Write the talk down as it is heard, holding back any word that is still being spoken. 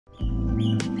Hi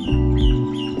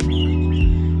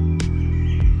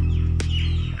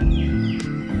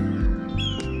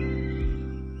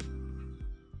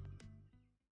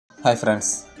friends,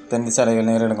 Thendisai Alaigal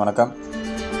நேயர்களுக்கு வணக்கம்.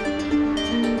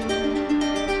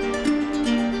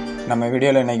 நம்ம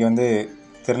வீடியோவில் இன்றைக்கி வந்து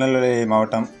திருநெல்வேலி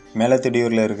மாவட்டம்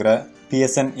மேலத்திடியூரில் இருக்கிற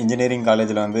PSN இன்ஜினியரிங்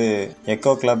காலேஜில் வந்து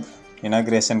echo club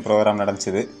inauguration program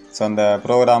நடந்துச்சுது. So அந்த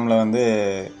ப்ரோக்ராமில் வந்து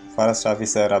ஃபாரஸ்ட்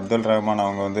ஆஃபீஸர் அப்துல் ரஹ்மான்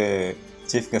அவங்க வந்து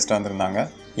சீஃப் கெஸ்ட்டாக வந்திருந்தாங்க.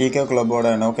 ஈகோ கிளப்போட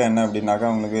நோக்கம் என்ன அப்படின்னாக்கா,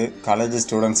 அவங்களுக்கு காலேஜ்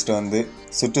ஸ்டூடெண்ட்ஸ்ட்டு வந்து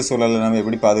சுற்றுச்சூழலை நம்ம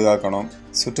எப்படி பாதுகாக்கணும்,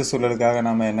 சுற்றுச்சூழலுக்காக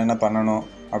நம்ம என்னென்ன பண்ணணும்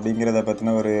அப்படிங்கிறத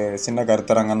பற்றின ஒரு சின்ன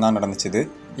கருத்தரங்கம் தான் நடந்துச்சுது.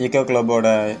 ஈகோ கிளப்போட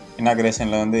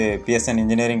இனாகுரேஷனில் வந்து PSN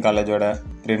இன்ஜினியரிங் காலேஜோட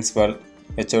பிரின்ஸிபல்,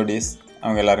 HODs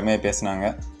அவங்க எல்லாருமே பேசினாங்க.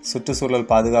 சுற்றுச்சூழல்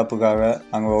பாதுகாப்புக்காக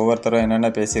அவங்க ஒவ்வொருத்தரும் என்னென்ன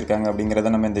பேசியிருக்காங்க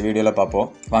அப்படிங்கிறத நம்ம இந்த வீடியோவில் பார்ப்போம்.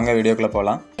 வாங்க வீடியோக்குள்ளே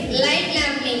போகலாம்.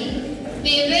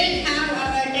 We will have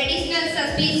our traditional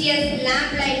suspicious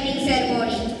lamp lighting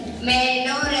ceremony. May I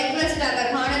now request our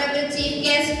honorable chief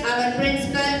guest, our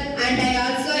principal, and I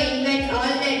also invite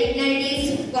all the dignitaries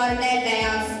for their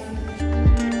dais.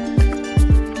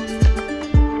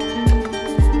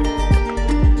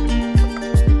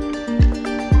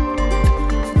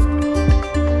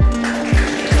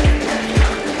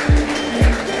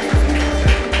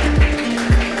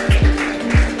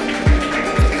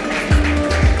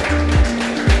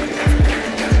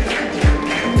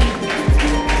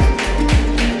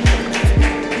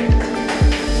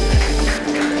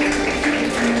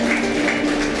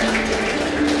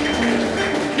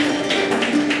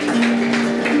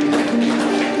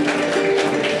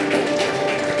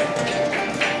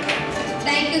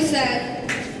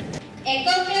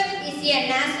 Eco Club is a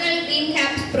national green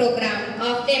caps program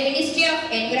of the Ministry of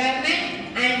Environment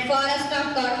and Forest of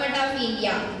Government of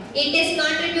India. It is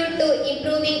contribute to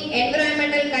improving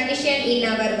environmental condition in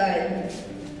our world.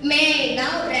 May I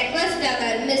now request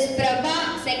our Ms. Prabha,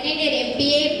 Secretary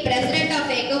MPA, President of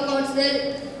Eco Council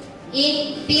in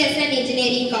PSN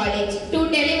Engineering College, to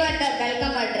deliver the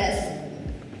welcome address.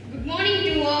 Good morning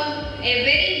to all. A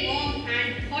very warm and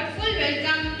heartful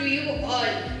welcome to you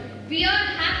all. We are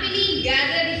happily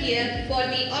gathered here for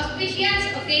the auspicious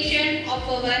occasion of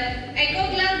our Eco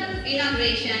Club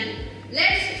inauguration.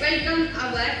 Let's welcome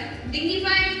our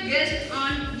dignified guests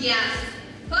on dais.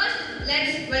 First,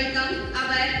 let's welcome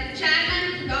our chairman,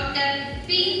 Dr. P.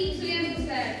 Suyambu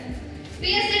sir,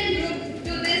 PSN Group,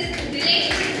 to this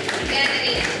delightful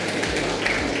gathering.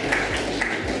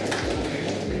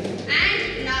 And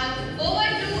now, over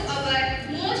to our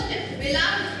most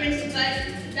beloved principal,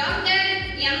 Dr.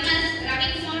 M.S.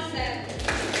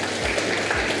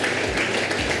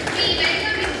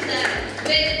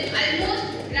 With utmost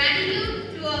gratitude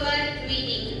to our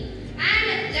meeting, and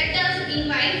let us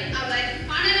invite our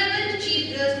honorable chief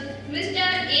guest, Mr.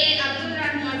 A. Abdul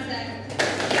Rahman sir,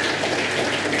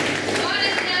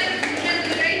 Forester,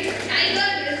 Tiger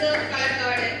Reserve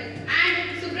Collector, and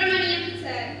Subramaniam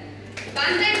sir,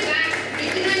 Bandhan Bank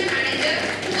Regional Manager,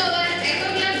 to our Eco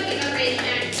Club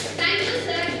inauguration. Thank you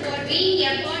sir for being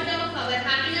a part of our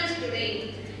happiness today.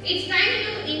 It's time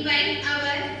to invite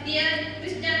our dear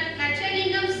Mr.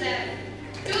 Sir,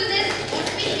 to this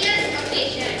auspicious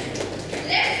occasion.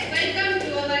 Let's welcome to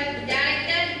our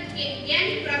director, N.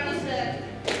 Prabhu sir,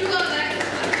 to our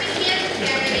auspicious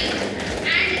gathering,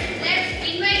 and let's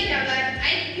invite our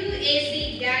IQAC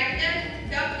director,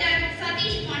 Dr.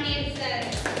 Satish Pandian sir,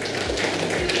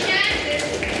 to share this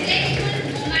delightful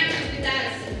moment with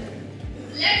us.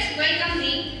 Let's welcome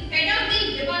the head of the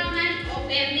Department of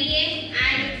MBA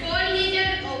and coordinator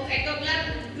of Eco Club,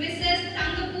 Mrs.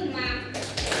 Tangapu ma'am.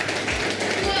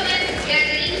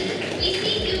 We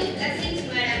seek you blessings,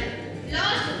 madam.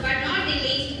 Last but not the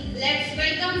least, let's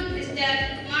welcome Mr.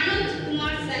 Manoj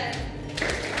Kumar sir,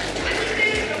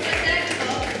 Assistant Professor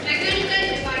of Mechanical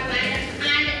Department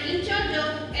and in charge of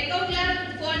Eco Club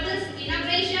for this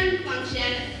inauguration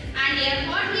function, and a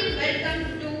hearty welcome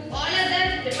to all other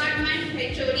department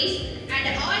HODs and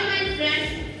all my friends.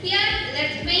 Here,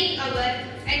 let's make our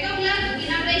Eco Club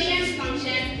inauguration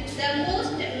function the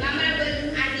most memorable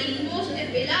and the most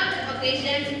beloved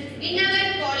occasions in our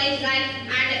college life,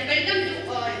 and welcome to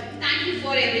all. Thank you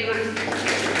for everyone.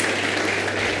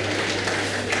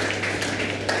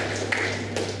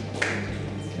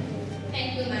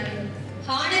 Thank you, madam.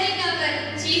 Honoring our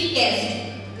chief guest,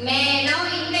 may I now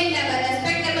invite our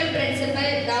respectable principal,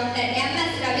 Dr.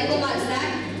 M.S. Ravikumar sir,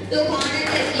 to honor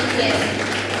the chief guest.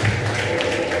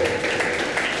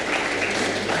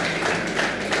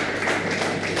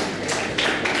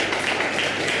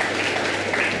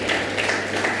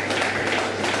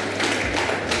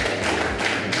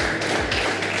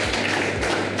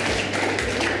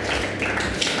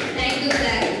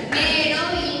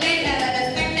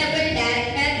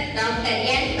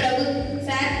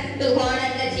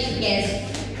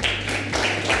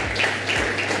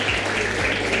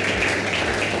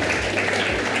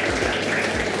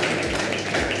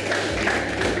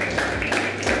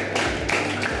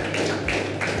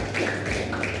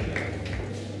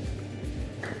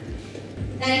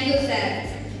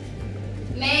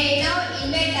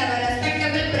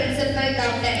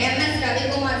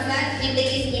 with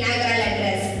his inaugural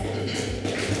address.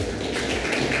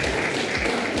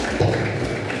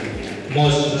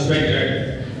 Most respected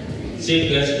chief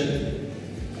guest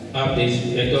of this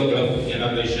Eco Club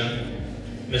inauguration,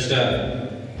 Mr.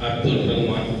 Abdul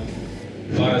Rahman,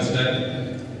 Forester,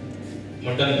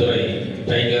 Mutandurai,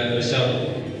 Tiger Reserve,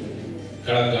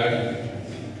 Alaigal,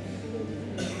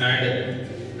 and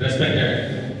respected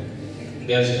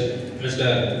guest, Mr.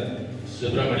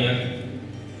 Subramanian,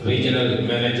 Regional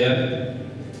Manager,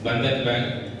 Bandhan Bank,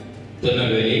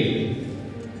 Tirunelveli,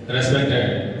 respected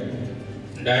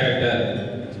Director,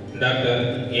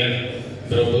 Dr. N.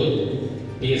 Prabhu,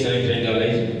 PSN Training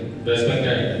College,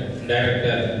 respected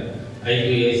Director,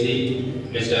 IQAC,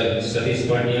 Mr. Satish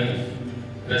Pandya,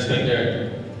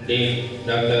 respected Dean,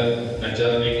 Dr.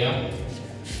 Nachalingam,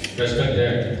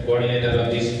 respected Coordinator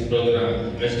of this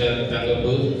program, Mr.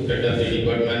 Tangabu, Head of the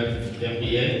Department,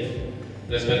 MBA,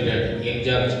 respected In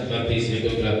charge of this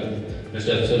Eco Club,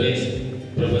 Mr.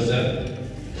 Suresh, Professor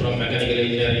from Mechanical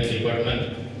Engineering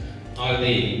Department, all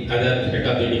the other head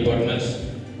of the departments,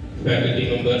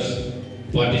 faculty members,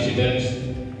 participants,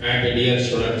 and dear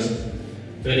students.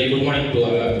 Very good morning to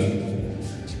all of you.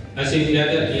 As we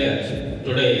gather here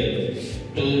today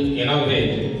to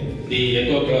inaugurate the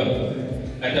Eco Club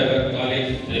at our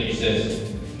college premises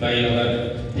by our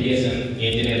PSN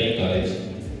Engineering College.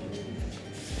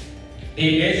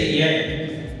 The basic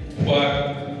aim for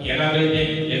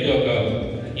inaugurating Eco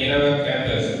Club in our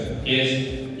campus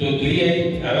is to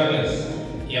create awareness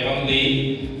among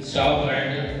the staff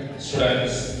and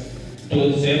students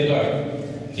to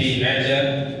safeguard the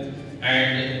nature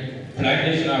and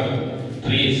plantation of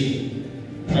trees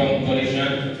from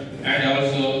pollution and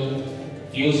also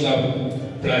use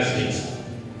of plastics.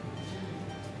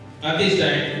 At this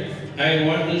time, I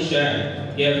want to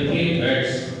share a few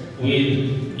words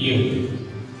with you.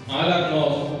 All are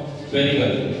know very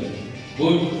well,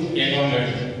 good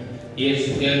environment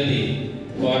is healthy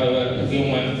for our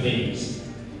human beings.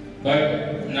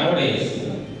 But nowadays,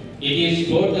 it is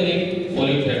totally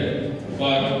polluted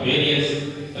for various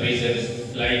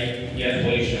reasons like air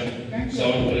pollution,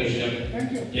 sound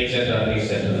pollution, etc.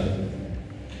 etc.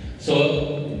 So,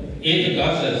 it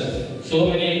causes so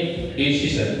many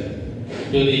diseases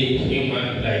to the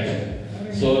human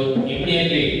life. So,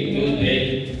 immediately you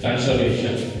take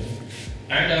conservation.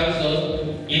 And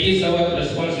also, it is our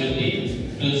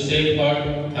responsibility to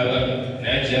safeguard our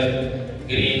nature,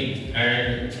 green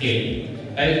and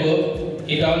clean. I hope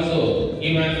it also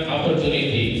gives an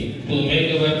opportunity to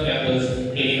make our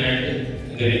campus clean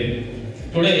and green.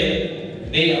 Today,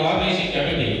 the organizing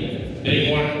committee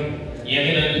bring one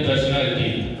eminent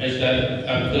personality, Mr.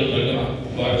 Abdul Rahman,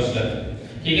 Forester.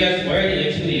 He has wide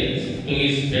experience to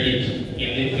his credit in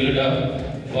the field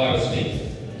of forestry.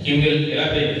 He will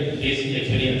elaborate his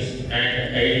experience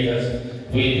and ideas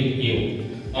with you.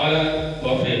 All are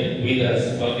cooperating with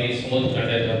us for the smooth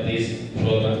conduct of this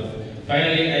program.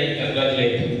 Finally, I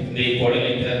congratulate the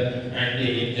coordinator and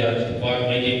the in charge for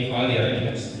making all the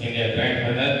arrangements in a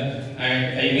grand manner,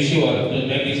 and I wish you all to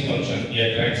make this function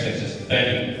a grand success. Thank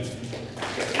you.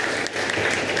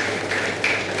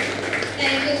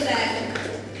 Thank you, sir.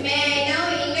 May I now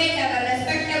invite our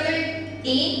respectable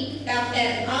Dean, Dr.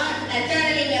 R.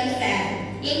 Nachalingam, sir,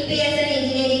 in PSN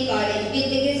Engineering College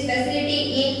with his facility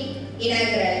in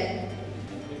inaugural.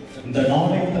 இந்த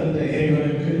நாளை தந்த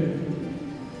இறைவனுக்கு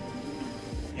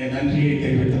என் நன்றியை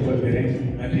தெரிவித்துக் கொள்கிறேன்,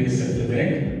 நன்றியை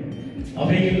செலுத்துகிறேன்.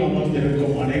 அவையில்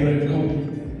அமர்ந்திருக்கும் அனைவருக்கும்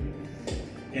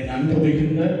என் அன்பு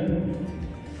மிகுந்த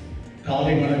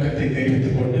காலை வணக்கத்தை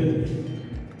தெரிவித்துக் கொண்டு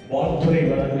வாழ்த்துறை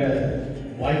வழங்க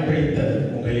வாய்ப்பளித்த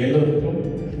உங்கள் எல்லோருக்கும்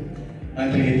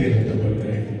நன்றியை தெரிவித்துக்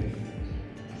கொள்கிறேன்.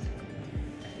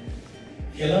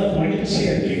 எல்லாரும்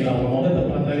மகிழ்ச்சியா இருக்கீங்களா? அவங்க முகத்தை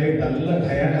பார்த்தாலே நல்லா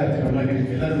டயர்டா இருக்கிற மாதிரி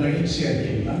இருக்கு. எல்லாரும் மகிழ்ச்சியா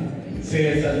இருக்கீங்களா?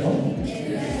 சீரியஸாக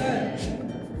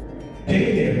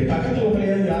தெரியுது. பக்கத்துல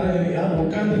உங்களையாவது யார்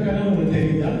உட்கார்ந்துருக்காங்க உங்களுக்கு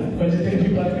தெரியுதா? கொஞ்சம் திரும்பி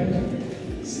பாருங்க.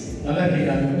 நல்லா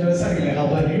இருக்கீங்களா? கொஞ்சம் விசாரிக்கல. How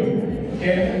are you?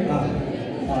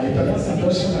 இப்பதான்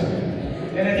சந்தோஷமா இருக்கு.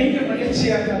 ஏன்னா நீங்க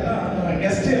மகிழ்ச்சியா இருந்தாதான் நம்ம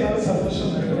கெஸ்ட் எல்லாரும்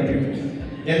சந்தோஷமா இருக்க முடியும்.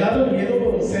 எல்லாரும் ஏதோ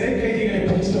சிறை கைதிகளை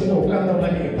பிடிச்சிட்டு வந்து உட்கார்ந்த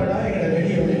மாதிரி எப்படா எங்களை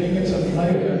வெளியே விடுவீங்கன்னு சொன்ன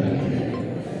மாதிரி உட்கார்ந்து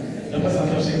ரொம்ப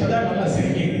சந்தோஷம். இப்பதான் நல்லா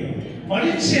சிரிக்கீங்க.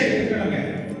 மகிழ்ச்சியா இருக்கணுங்க.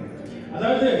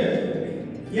 அதாவது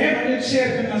ஏன் மகிழ்ச்சியா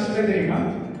இருக்குன்னு நான் சொல்ல தெரியுமா?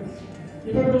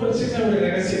 இப்ப கூட ஒரு சின்ன ஒரு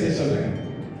ரகசியத்தை சொல்றேன்.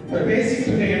 ஒரு பேசிக்கிட்டு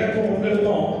இருக்க எனக்கும்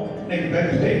உங்களுக்கும் இன்னைக்கு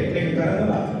பர்த்டே, இன்னைக்கு பிறந்த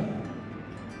நாள்.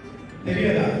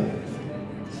 தெரியாதா?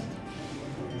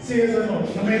 சீரியஸா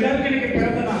நம்ம எல்லாருக்கும் இன்னைக்கு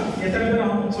பிறந்த நாள். எத்தனை பேர்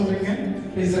ஆகும் சொல்றீங்க?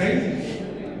 Please write.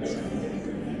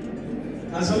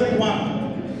 நான் சொல்லட்டுமா?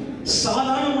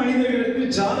 சாதாரண மனிதர்களுக்கு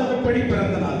ஜாதகப்படி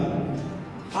பிறந்த நாள்.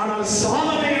 ஆனால்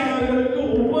சாதனையாளர்களுக்கு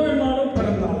ஒவ்வொரு நாளும்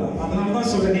பிறந்தாலும். அதனால தான்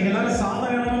சொல்றேன், நீங்க எல்லாரும்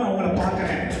சாதனையாளர் நான் உங்களை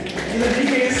பார்க்கிறேன். இதை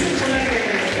நீங்க எஸ்எல்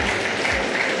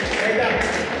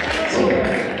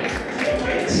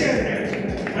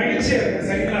மகிழ்ச்சியா இருக்கு.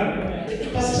 சரிங்களா?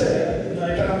 ஃபர்ஸ்ட்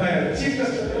இப்போ நம்ம சீஃப்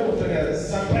கெஸ்ட் ஒருத்தர்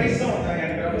சர்ப்ரைஸா வந்தாங்க.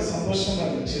 எனக்கு ரொம்ப சந்தோஷமா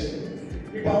இருந்துச்சு.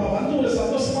 இப்போ அவங்க வந்து ஒரு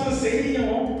சந்தோஷமான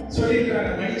செய்தியும்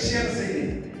சொல்லியிருக்கிறாங்க, மகிழ்ச்சியான செய்தி.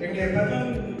 எங்களுடைய பந்தன்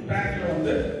பேங்க்ல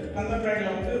வந்து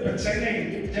இப்போ சென்னை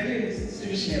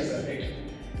டிவிஷன் சார்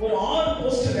ஒரு 6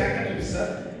 போஸ்ட் வேக்கன்ட் இருக்கு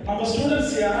சார். நம்ம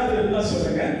ஸ்டூடெண்ட்ஸ் யாராவது இருந்தா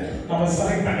சொல்லுங்க, நம்ம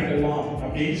செலக்ட் பண்ணிக்கலாம்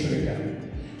அப்படின்னு சொல்லியிருக்காங்க.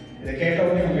 இதை கேட்ட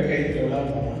உடனே உங்க கைக்கு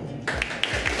விளாடுவோம்.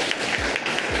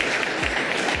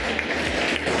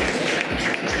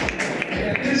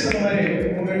 சொன்ன மாதிரி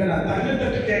உங்கள்கிட்ட நான் தங்க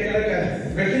தட்டு கேட்கல,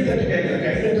 வெள்ளி தட்டு கேட்கல,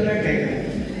 கை தட்டுலாம் கேட்கல.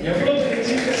 எவ்வளவு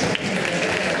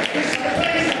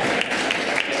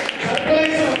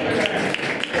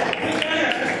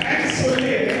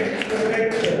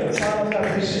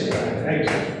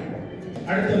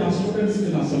அடுத்து நான்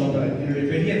ஸ்டூடெண்ட்ஸ்க்கு நான் சொல்ல போறேன். என்னுடைய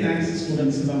பெரிய தேங்க்ஸ்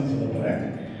ஸ்டூடெண்ட்ஸ் தான் சொல்ல போறேன்.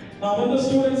 நான் வந்து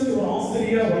ஸ்டூடெண்ட்ஸ்க்கு ஒரு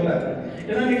ஆசிரியரா வரல.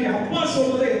 ஏன்னா இன்னைக்கு அப்பா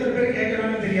சொல்றதை எத்தனை பேர்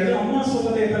கேட்கறாங்கன்னு தெரியாது, அம்மா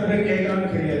சொல்றதை எத்தனை பேர்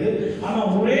கேட்கறாங்கன்னு தெரியாது. ஆனா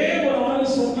ஒரே ஒரு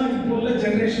ஆள் சொன்னா இப்போ உள்ள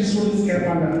ஜெனரேஷன் ஸ்டூடெண்ட்ஸ்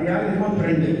கேட்பாங்க. அது யார் தெரியுமா?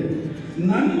 ஃப்ரெண்டு.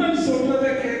 நண்பன்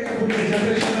சொல்றதை கேட்கக்கூடிய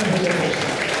ஜெனரேஷன் தான்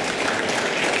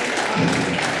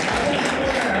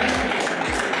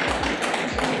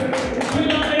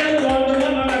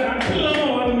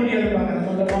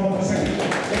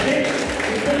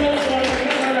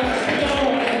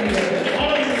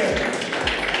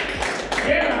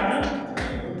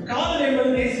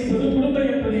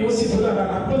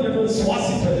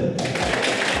சுவாசிப்பது.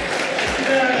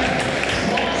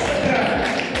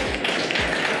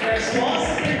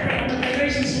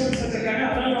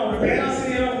 அதனால ஒரு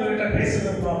பேராசிரியரா உங்ககிட்ட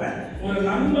பேசுறது ஒரு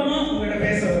நண்பனா உங்ககிட்ட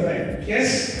பேசுறது.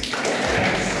 எஸ்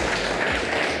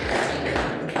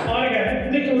பாருங்க,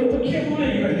 இன்னைக்கு ஒரு முக்கியமான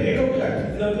ஈவெண்ட் எகோக்ல.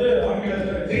 இது வந்து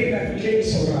ஆங்கிலத்தில் கிரீன் அண்ட்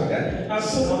வில்லேஜ் சொல்றாங்க.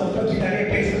 அதை பற்றி நிறைய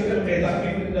பேசுறதுக்கு நம்முடைய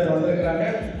தரப்பினர் வந்திருக்கிறாங்க.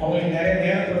 அவங்களுக்கு நிறைய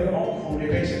நேரம் கொடுக்கணும்.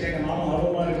 அவங்களுடைய பேச்சு கேட்க நானும்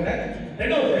ஆர்வமா இருக்கிறேன்.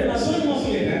 ரெண்டாவது நான் சுருக்கமா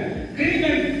சொல்லிடுறேன். கிரீன்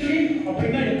அண்ட் கிளீன்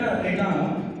அப்படின்னா என்ன அப்படின்னா,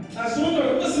 நான் சுருங்க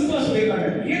ரொம்ப சிம்பிளா சொல்லிடுறாங்க.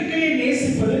 இயற்கையை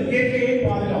நேசிப்பது, இயற்கையை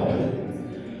பாதுகாப்பது,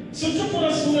 சுற்றுப்புற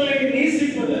சூழலை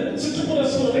நேசிப்பது, சுற்றுப்புற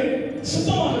சூழலை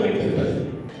சுத்தமாக வைத்திருப்பது.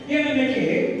 ஏன்னா இன்னைக்கு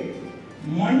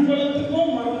மண்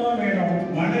வளத்துக்கும் மரம் தான் வேணும்,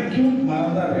 மழைக்கும்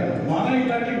மரம் தான் வேணும். மரம்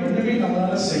இல்லாட்டி ஒண்ணுமே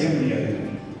நம்மளால செய்ய முடியாது.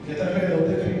 எத்தனை பேர் இதை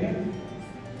ஒத்துக்கிறீங்க?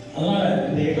 அதனால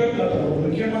இந்த எகோக்ல ஒரு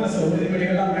முக்கியமான சில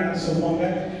உறுதிமொழிகள்லாம் வேணும்னு சொல்லுவாங்க.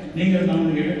 நீங்கள்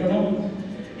நான் எடுக்கணும்.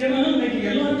 ஏன்னா இன்னைக்கு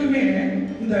எல்லாருக்குமே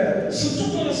இந்த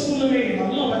சுற்றுப்புற சூழலை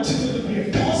நல்லா வச்சுக்கிறதுக்குரிய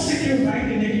பாசிட்டிவ்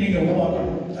மைண்ட் இன்னைக்கு நீங்க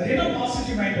உருவாக்கணும். அது என்ன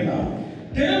பாசிட்டிவ் மைண்ட்னா,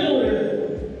 தெருவில்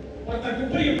ஒருத்தர்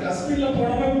குப்பையை டஸ்ட்பின்ல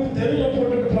போடாம தெருவில்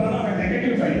போட்டுட்டு போனா அவன்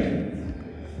நெகட்டிவ் மைண்ட்.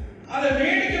 அதை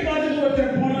வேடிக்கை பார்த்துட்டு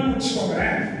ஒருத்தர் போனான்னு வச்சுக்கோங்க,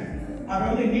 அவன்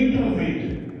வந்து நியூட்ரல் மைண்ட்.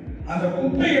 அந்த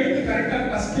குப்பையை எடுத்து கரெக்டா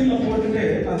டஸ்ட்பின்ல போட்டுட்டு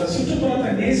அந்த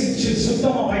சுற்றுப்புறத்தை நேசிச்சு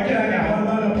சுத்தமா வைக்கிறாங்க, அவன்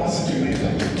தான் பாசிட்டிவ் மைண்ட்.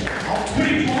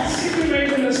 அப்படி பாசிட்டிவ்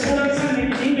மைண்ட் உள்ள ஸ்டூடெண்ட்ஸா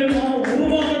நீங்கள்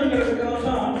உருவாக்கணுங்கிறதுக்காக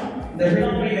தான் இந்த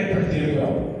விழாவை ஏற்படுத்தி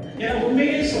இருக்கிறோம். ஏன்னா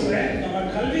உண்மையே சொல்றேன், நம்ம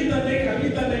கல்வி தந்தை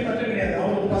மட்டும் கிடையாது,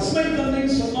 அவர் பசுமை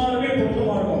தந்தைன்னு சொன்னாலுமே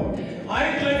பொருத்தமா இருக்கும்.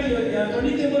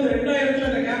 1999 2000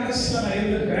 இந்த கேம்பஸ்ல நான்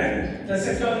இருந்திருக்கிறேன். இந்த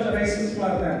செக்டார் ரைஸ் பிரின்சிபலா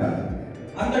இருந்தேன்.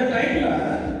 அந்த டைம்ல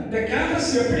இந்த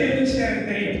கேம்பஸ் எப்படி இருந்துச்சு எனக்கு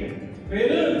தெரியும்.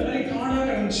 வெறும் மாதிரி காணாம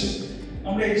இருந்துச்சு.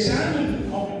 நம்முடைய சேனல்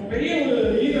அவங்க பெரிய ஒரு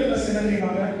ஈவென்ட்ல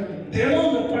சிறந்திருக்காங்க.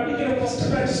 தினம் படிக்கிற ஃபர்ஸ்ட்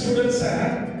பேட்ச் ஸ்டூடெண்ட்ஸை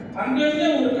அங்கிருந்து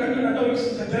ஒரு கண்டு நட்ட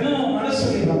தினம் நட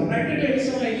சொல்லிடுவாங்க. நட்டுட்டு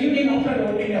எடுத்து ஈவினிங் ஆஃப்டர்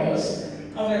ஒர்க்கிங் ஹவர்ஸ்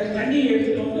அவங்க தண்ணி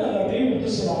எடுத்துட்டு வந்து அதை அப்படியே ஊற்ற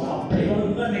சொல்லுவாங்க. அப்படி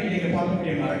வந்து தான் இன்னைக்கு நீங்க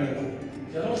பார்க்கக்கூடிய மரங்கள் தான்.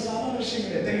 இதெல்லாம் சாதாரண விஷயம்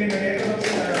கிடையாது.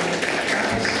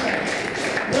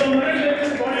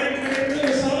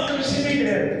 சாதாரண விஷயமே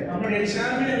கிடையாது. நம்மளுடைய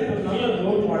சேர்மன் அதுக்கு ஒரு நல்ல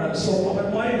ரோல் மாடல். ஸோ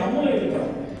அவர் மாதிரி நம்மளும்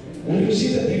இருக்கணும். ஒரு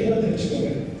விஷயத்தை தெளிவாக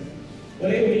தெரிஞ்சுக்கோங்க.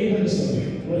 ஒரே ஒரு ஈவெண்ட்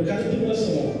சொல்றேன், ஒரு கருத்து கூட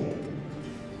சொல்லலாம்.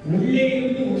 உள்ளே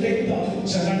இருந்து உழைத்தால்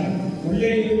ஜனனம், உள்ளே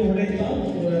இருந்து உழைத்தால்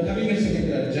ஒரு கவிஞர்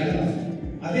சொல்லியிருக்கிறார் ஜனனம்.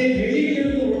 அதே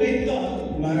வெளியிலிருந்து உழைத்தால்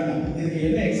மரணம். இதுக்கு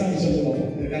என்ன எக்ஸாம்பிள் சொல்லுவோம்?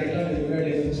 இது கரெக்டான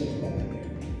வேர்டு சொல்லுவோம்.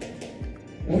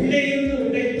 உள்ளே இருந்து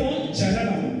உழைத்தால்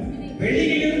ஜனனம்,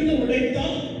 வெளியிலிருந்து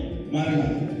உழைத்தால்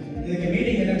மரணம். இதுக்கு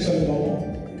மீனிங் என்னன்னு சொல்லுவோம்?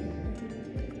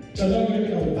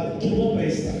 சொல்லவங்களுக்கு நான் ஒரு 10 ரூபாய்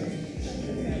பிரைஸ் தான்.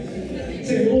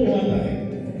 சரி, ரூபா தானே?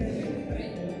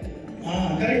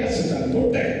 கரெக்டா சொல்றாங்க.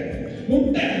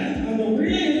 முட்டை அந்த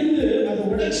உள்ளே இருந்து அதை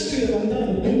உடைச்சிட்டு வந்து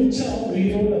அது கொஞ்சம்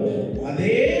உயிரோட வரும்.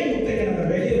 அதே முட்டையை நம்ம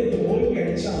வெளியே இருந்து ஓல்கி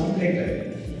அடிச்சா ஆம்லேட்.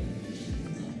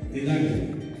 இதுதான் இது.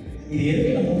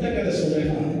 எதுக்கு நான் முட்டை கதை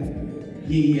சொல்றேன்னா,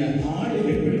 நீங்க ஆடு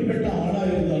எப்படிப்பட்ட ஆடா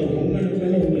இருந்தாலும்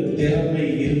உங்களுக்குள்ள ஒரு திறமை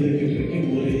இருந்துகிட்டு இருக்கு,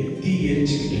 ஒரு தீ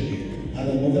எரிச்சுக்கிட்டு இருக்கு.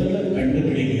 அதை முதல்ல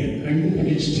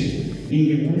கண்டுபிடிச்சிட்டு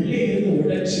நீங்கள் உள்ளே இருந்து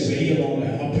உடைச்சு வெளியே வாங்க.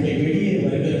 அப்படி வெளியே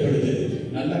வருகிற பொழுது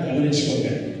நல்லா கவனிச்சுக்கோங்க,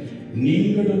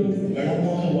 நீங்களும்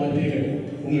வளமாக வாழ்வீர்கள்,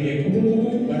 உங்களுடைய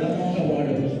குடும்பமும் வளமாக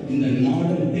வாழும், இந்த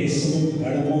நாடும் தேசமும்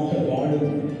வளமாக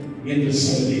வாழும் என்று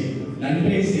சொல்லி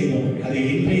நன்றே செய்வோம், அதை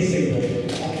இன்றே செய்வோம்.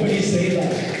 அப்படி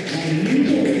செய்தால் நாம்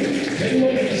இன்னும்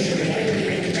செல்வோம் என்று சொல்லி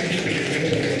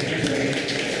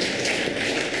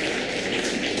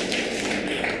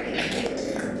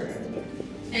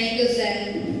Thank you, sir.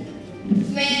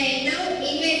 May I now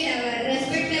invite our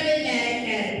respectable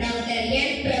director, Dr.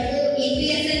 N. Prabhu, in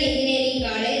PSN Engineering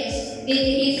College, with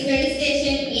his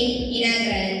felicitation in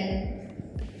Inaugural.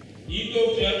 Eco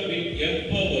Club will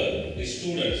empower the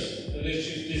students. This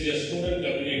is a student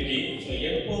community, so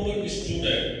empower the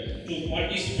student to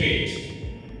participate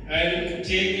and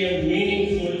take a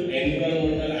meaningful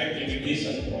environmental activities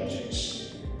and projects.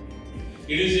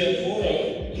 It is a forum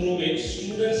through which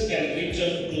students can reach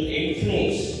out to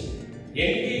influence,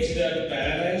 engage their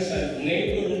parents and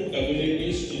neighborhood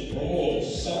communities to promote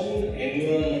sound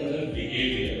environmental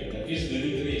behavior. That is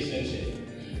very, very essential.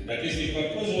 That is the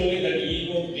purpose only that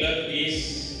Eco Club is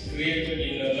created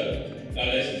in our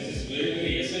college. This is very,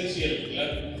 very essential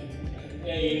club.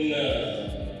 In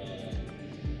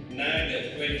NAD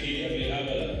criteria, we have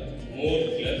more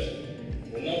clubs.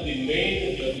 One of the main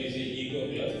club is the Eco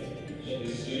Club. So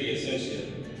this is very essential.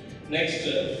 Next,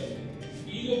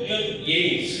 Eco Club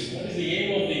aims. What is the aim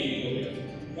of the Eco Club?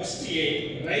 First aim,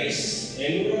 raise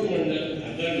environmental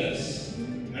awareness,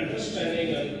 understanding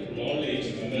and knowledge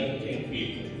among young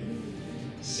people.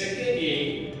 Second aim,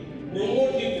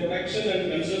 promote the protection and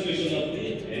conservation of the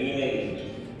environment.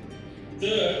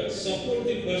 Third, support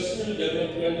the personal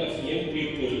development of young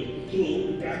people through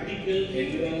practical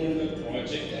environmental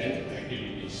projects and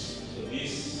activities. So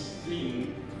these three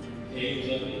aims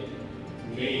are the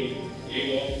main aim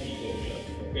of Eco Club.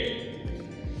 Okay.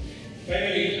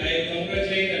 Finally, I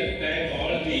congratulate and thank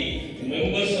all the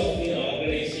members of the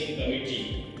organizing committee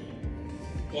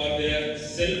for their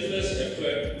selfless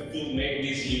effort to make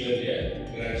this event a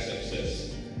grand success.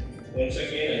 Once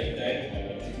again, I thank all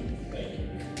of you. Thank you.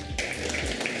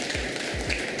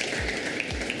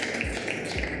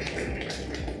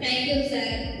 Thank you, sir.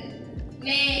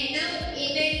 May I now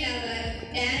invite our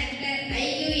director,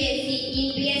 IQAC in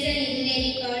PSN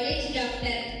Engineering College,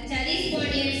 Dr.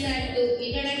 sir, to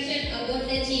introduction about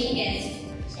the chief guest.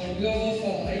 On behalf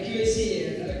of IQAC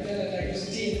Director and IQAC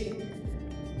team,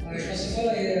 first of all,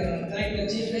 I thank the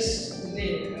chief guest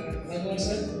today, Bhagwan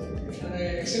sir, and I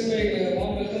extend my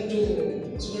warm welcome to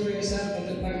Subramanian sir,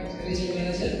 Contact Bank Regional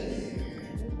Manager.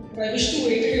 I wish to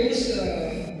introduce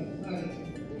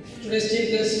today's chief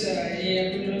guest,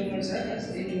 Tirunelveli sir.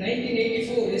 In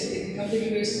 1984, he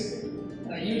completed his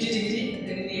UG degree,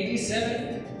 and in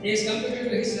 1987, he has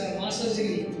completed his master's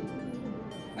degree.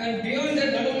 And beyond that,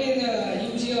 not only in the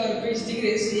UG or PhD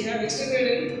degrees, he have extended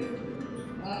in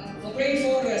applying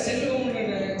for central government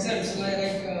exams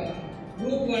like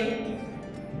Group 1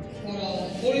 or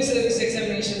police service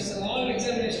examinations, all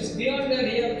examinations. Beyond that,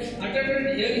 he have attended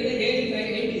in the early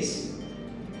 80s.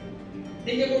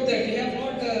 Think about that. He have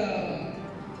not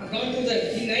gone through that.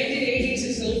 In 1980s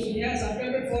itself, he has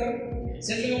attended for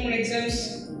central government exams,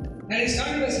 and he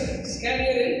started his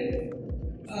career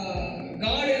in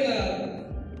guard in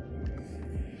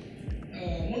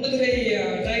Mundadurai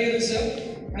Tiger Reserve,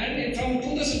 and from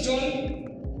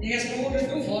 2012 he has promoted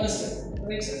to forester.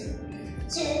 Right, sir?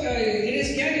 So in his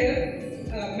career,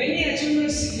 many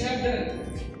achievements he have done.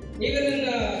 Even in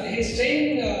his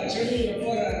training schedule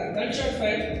for gunshot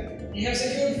fire, he has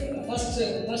secured first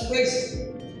prize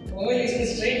while he is in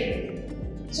his training.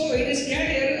 So in his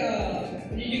career,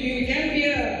 you can be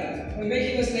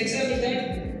making us an example that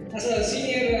as a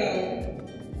senior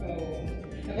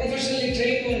professionally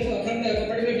trained from the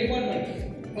particular department,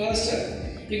 forester,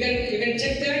 you can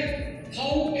check that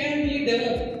how can we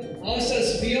develop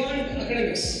ourselves beyond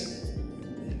academics.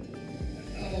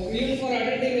 Even for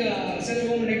attending central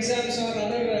government exams or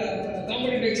other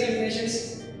competitive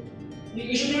examinations,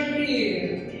 you should not be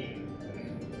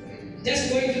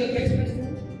just going to the placement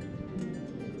school.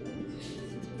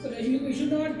 So you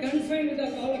should not confine with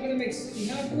all academics. You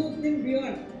have to think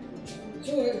beyond.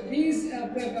 So these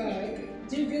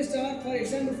chief guests are, for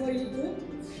example, for you to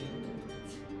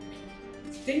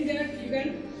think that you can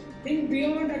think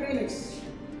beyond academics.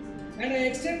 And I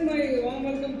extend my warm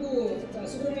welcome to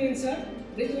Subramanian sir,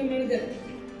 Regional Manager.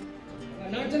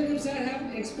 Najanagam sir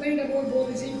have explained about both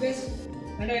the chief guests,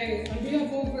 and I, on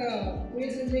behalf of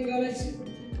PSN Engineering College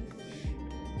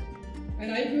and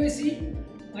IQAC,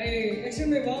 I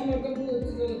extend my warm welcome to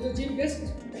the chief guest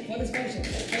for this function.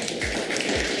 Thank you.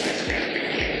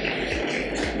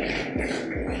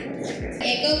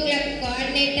 Echo Club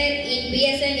Coordinator in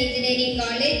PSN Engineering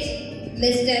College,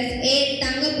 Mr. A.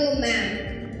 Tangapu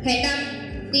Ma'am, Head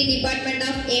of the Department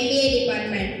of MBA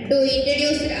Department, to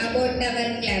introduce about our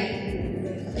club.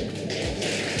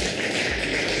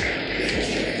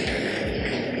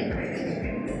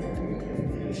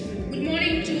 Good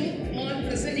morning to all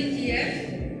presenting here.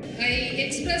 I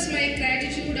express my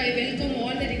gratitude. I welcome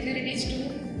all the dignitaries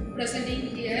to presenting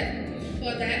here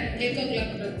for the Echo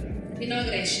Club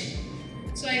inauguration.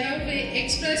 So I have to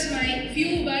express my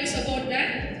few words about the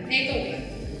Echo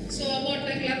Club. So about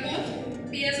the club of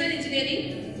PSN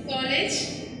Engineering College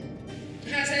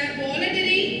has a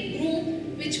voluntary group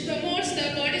which promotes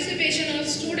the participation of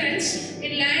students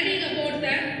in learning about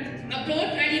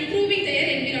and improving their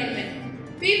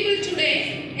environment. People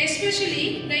today,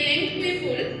 especially the young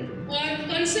people, are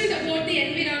concerned about the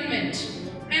environment,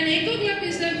 and Echo Club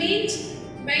is the means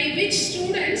by which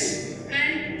students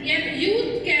and young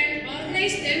youth can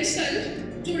organize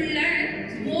themselves to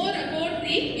learn more about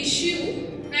the issue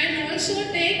and also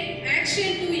take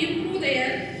action to improve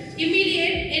their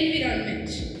immediate environment.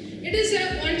 It is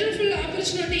a wonderful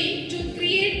opportunity to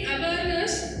create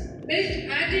awareness,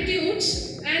 build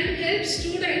attitudes, and help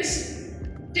students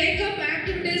take up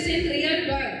activities in real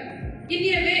world in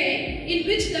a way in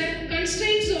which the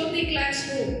constraints of the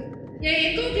classroom. A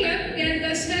Echo Club can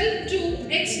thus help to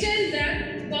extend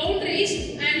the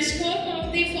boundaries and scope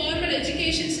of the formal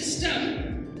education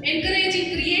system,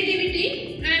 encouraging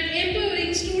creativity and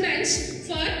empowering students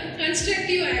for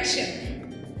constructive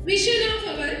action. Vision of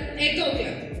our Echo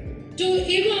Club: to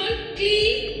evolve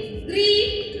clean,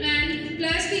 green and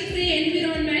plastic-free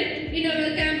environment in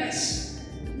our campus.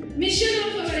 Mission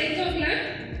of our Echo Club: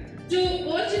 to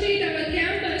originate our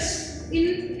campus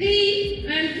in clean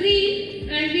and green,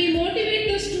 and we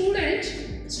motivate the students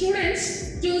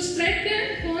to spread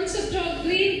the concept of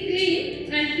green,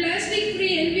 clean and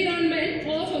plastic-free environment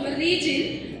of our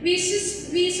region. We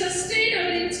sustain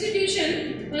our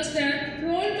institution as the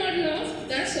role model of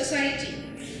the society.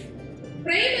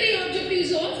 Primary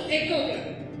objectives of Echo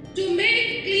Club: to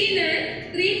make clean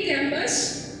and green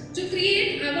campus, to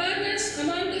create awareness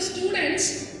among the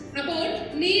students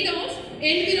about need of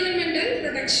environmental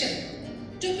protection,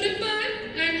 to prepare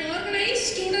and organize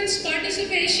students'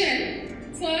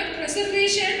 participation for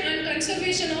preservation and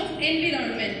conservation of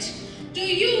environment, to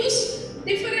use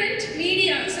different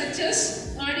media such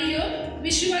as audio,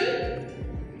 visual,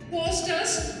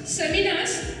 posters,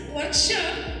 seminars,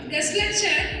 workshop, guest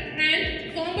lecture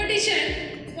and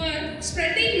competition for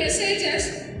spreading messages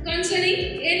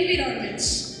concerning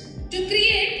environments, to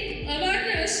create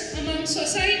awareness among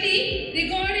society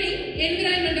regarding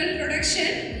environmental protection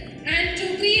and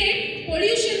to create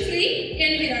pollution-free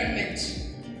environment.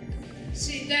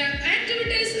 See, the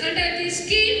activities under this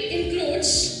scheme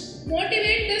includes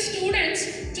motivate the students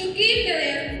to keep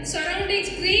their surroundings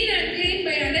green and clean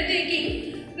by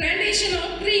undertaking plantation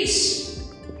of trees,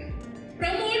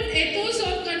 promote ethos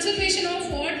of conservation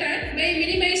of water by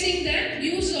minimizing the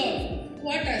use of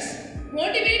waters,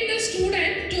 motivate the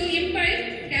student to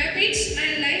imbibe habits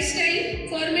and lifestyle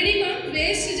for minimum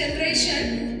waste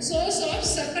generation, source of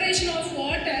separation of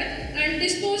water and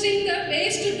disposing the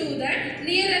waste to the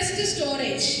nearest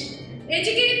storage.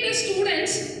 Educate the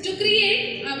students to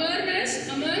create awareness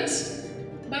amongst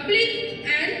public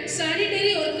and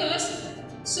sanitary workers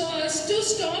so as to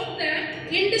stop the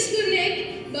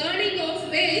indiscriminate burning of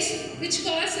waste which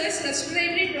causes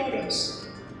respiratory problems.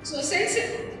 So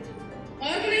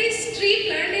organize tree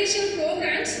plantation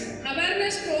programs,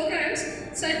 awareness programs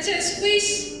such as quiz,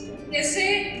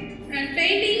 essay and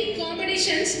painting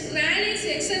competitions, rallies,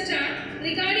 etc.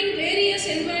 regarding various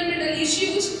environmental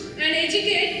issues, and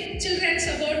educate children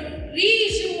about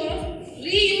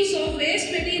reuse of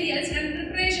waste materials and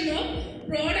preparation of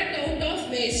product out of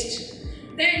waste.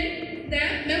 Then the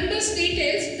members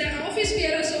details, the office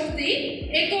bearers of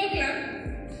the Echo Club.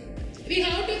 We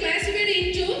have to classify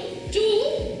it into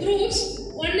two groups.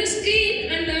 One is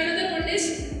clean and the another one is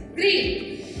green.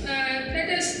 That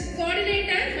is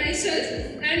coordinator, myself,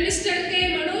 and Mr.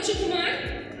 K. Manoj Kumar,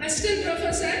 Assistant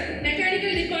Professor,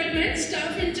 Mechanical Department,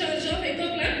 Staff in charge of Echo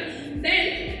Club.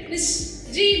 Then Ms.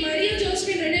 G. Maria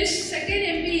Josephine Renish, Second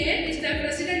MBA, is the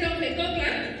President of Echo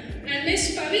Club, and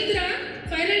Ms. Pavitra,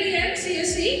 Final Year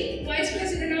CSC, Vice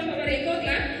President of our Echo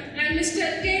Club, and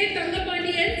Mr. K.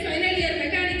 Tangapandian, Final Year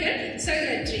Mechanical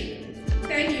Secretary.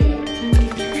 Thank you.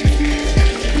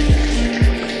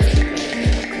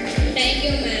 Thank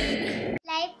you, ma'am.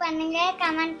 Like பண்ணுங்க,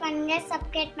 comment பண்ணுங்க,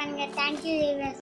 subscribe பண்ணுங்க. Thank you viewers.